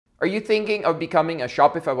Are you thinking of becoming a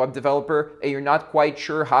Shopify web developer and you're not quite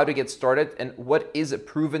sure how to get started and what is a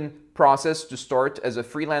proven process to start as a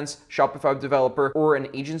freelance Shopify web developer or an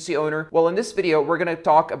agency owner? Well, in this video, we're going to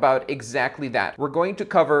talk about exactly that. We're going to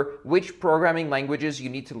cover which programming languages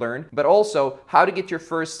you need to learn, but also how to get your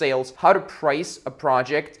first sales, how to price a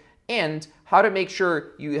project, and how to make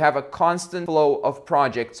sure you have a constant flow of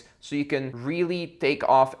projects so you can really take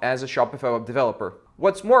off as a Shopify web developer.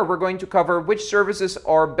 What's more, we're going to cover which services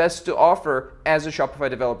are best to offer as a Shopify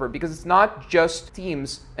developer, because it's not just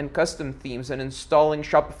themes and custom themes and installing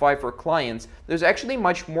Shopify for clients. There's actually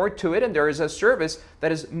much more to it, and there is a service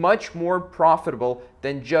that is much more profitable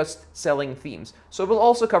than just selling themes. So we'll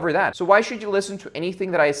also cover that. So why should you listen to anything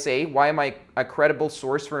that I say? Why am I a credible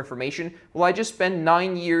source for information? Well, I just spent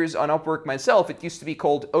 9 years on Upwork myself. It used to be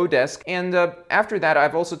called Odesk. And after that,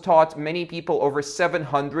 I've also taught many people, over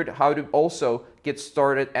 700, how to also get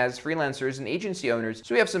started as freelancers and agency owners.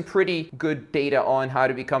 So we have some pretty good data on how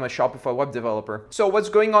to become a Shopify web developer. So what's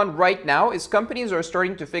going on right now is companies are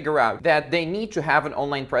starting to figure out that they need to have an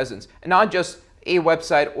online presence, and not just a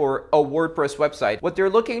website or a WordPress website. What they're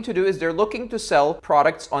looking to do is they're looking to sell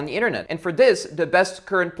products on the internet. And for this, the best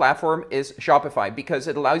current platform is Shopify, because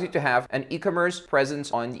it allows you to have an e-commerce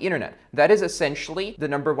presence on the internet. That is essentially the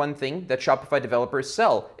number one thing that Shopify developers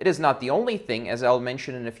sell. It is not the only thing, as I'll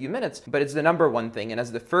mention in a few minutes, but it's the number one thing. And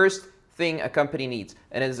as the first thing a company needs,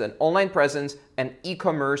 and it is an online presence, an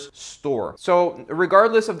e-commerce store. So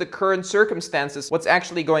regardless of the current circumstances, what's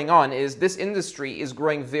actually going on is this industry is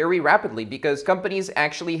growing very rapidly because companies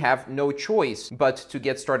actually have no choice but to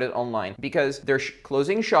get started online, because they're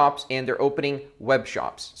closing shops and they're opening web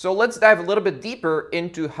shops. So let's dive a little bit deeper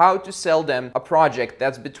into how to sell them a project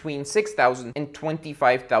that's between $6,000 and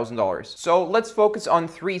 $25,000. So let's focus on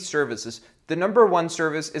 3 services. The number one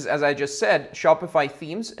service is, as I just said, Shopify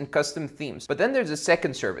themes and custom themes. But then there's a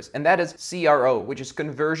second service, and that is CRO, which is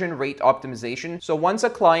conversion rate optimization. So once a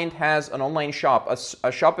client has an online shop, a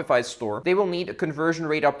Shopify store, they will need a conversion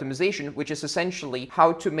rate optimization, which is essentially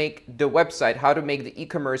how to make the website, how to make the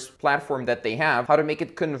e-commerce platform that they have, how to make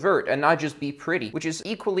it convert and not just be pretty, which is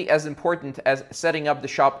equally as important as setting up the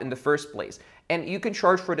shop in the first place. And you can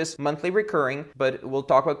charge for this monthly recurring, but we'll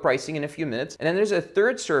talk about pricing in a few minutes. And then there's a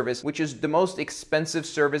third service, which is the most expensive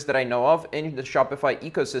service that I know of in the Shopify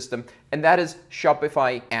ecosystem, and that is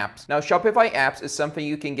Shopify apps. Now, Shopify apps is something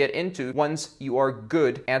you can get into once you are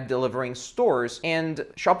good at delivering stores. And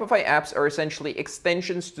Shopify apps are essentially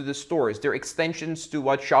extensions to the stores. They're extensions to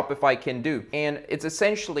what Shopify can do. And it's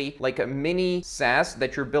essentially like a mini SaaS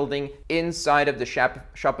that you're building inside of the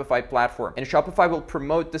Shopify platform. And Shopify will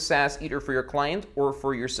promote the SaaS either for your client or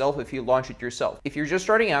for yourself if you launch it yourself. If you're just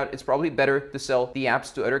starting out, it's probably better to sell the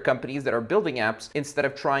apps to other companies that are building apps instead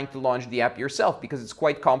of trying to launch the app yourself, because it's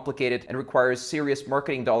quite complicated and requires serious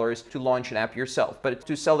marketing dollars to launch an app yourself. But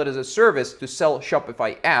to sell it as a service, to sell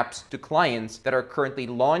Shopify apps to clients that are currently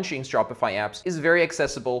launching Shopify apps, is very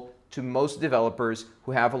accessible to most developers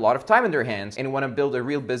who have a lot of time in their hands and want to build a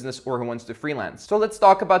real business or who wants to freelance. So let's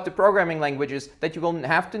talk about the programming languages that you will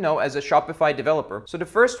have to know as a Shopify developer. So the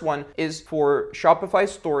first one is for Shopify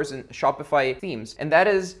stores and Shopify themes, and that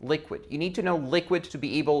is Liquid. You need to know Liquid to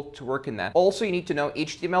be able to work in that. Also, you need to know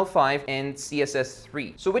HTML5 and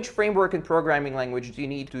CSS3. So which framework and programming language do you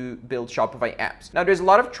need to build Shopify apps? Now, there's a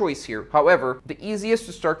lot of choice here. However, the easiest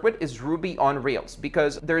to start with is Ruby on Rails,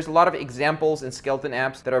 because there's a lot of examples and skeleton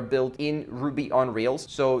apps that are built in Ruby on Rails.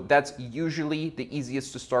 So that's usually the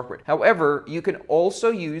easiest to start with. However, you can also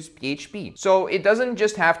use PHP. So it doesn't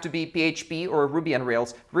just have to be PHP or Ruby on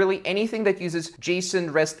Rails. Really, anything that uses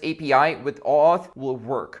JSON REST API with auth will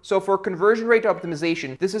work. So for conversion rate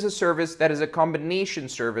optimization, this is a service that is a combination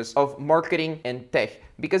service of marketing and tech,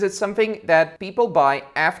 because it's something that people buy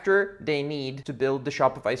after they need to build the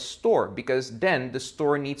Shopify store, because then the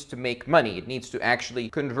store needs to make money. It needs to actually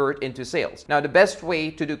convert into sales. Now, the best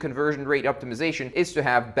way to do conversion rate optimization is to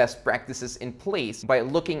have best practices in place by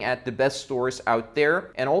looking at the best stores out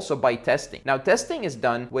there and also by testing. Now, testing is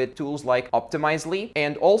done with tools like Optimizely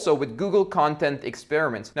and also with Google Content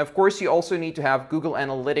Experiments. Now, of course, you also need to have Google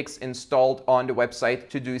Analytics installed on the website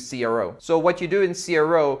to do CRO. So what you do in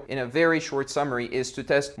CRO, in a very short summary, is to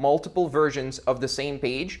test multiple versions of the same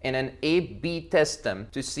page and then A/B test them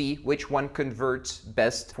to see which one converts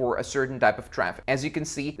best for a certain type of traffic. As you can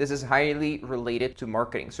see, this is highly related to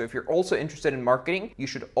marketing. So if you're also interested in marketing, you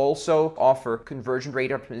should also offer conversion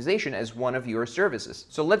rate optimization as one of your services.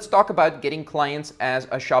 So let's talk about getting clients as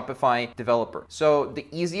a Shopify developer. So the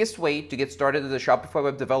easiest way to get started as a Shopify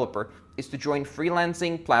web developer is to join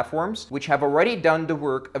freelancing platforms which have already done the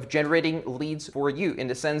work of generating leads for you, in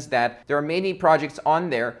the sense that there are many projects on on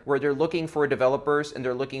there where they're looking for developers and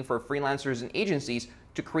they're looking for freelancers and agencies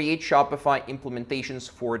to create Shopify implementations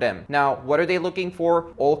for them. Now, what are they looking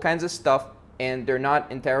for? All kinds of stuff, and they're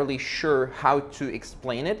not entirely sure how to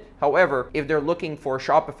explain it. However, if they're looking for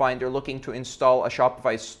Shopify and they're looking to install a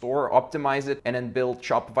Shopify store, optimize it, and then build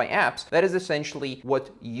Shopify apps, that is essentially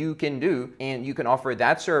what you can do. And you can offer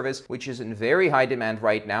that service, which is in very high demand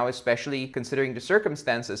right now, especially considering the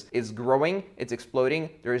circumstances. It's growing, it's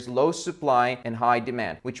exploding, there is low supply and high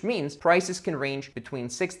demand, which means prices can range between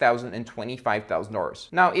 $6,000 and $25,000.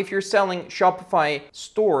 Now, if you're selling Shopify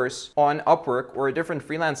stores on Upwork or a different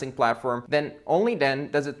freelancing platform, then only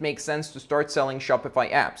then does it make sense to start selling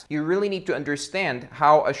Shopify apps. You really need to understand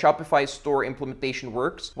how a Shopify store implementation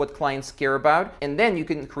works, what clients care about, and then you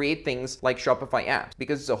can create things like Shopify apps,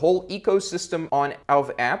 because it's a whole ecosystem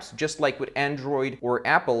of apps, just like with Android or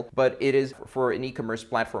Apple, but it is for an e-commerce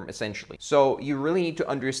platform essentially. So you really need to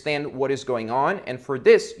understand what is going on, and for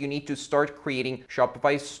this, you need to start creating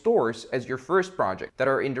Shopify stores as your first project that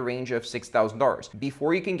are in the range of $6,000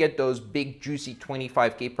 before you can get those big juicy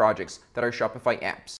 25K projects that are Shopify apps.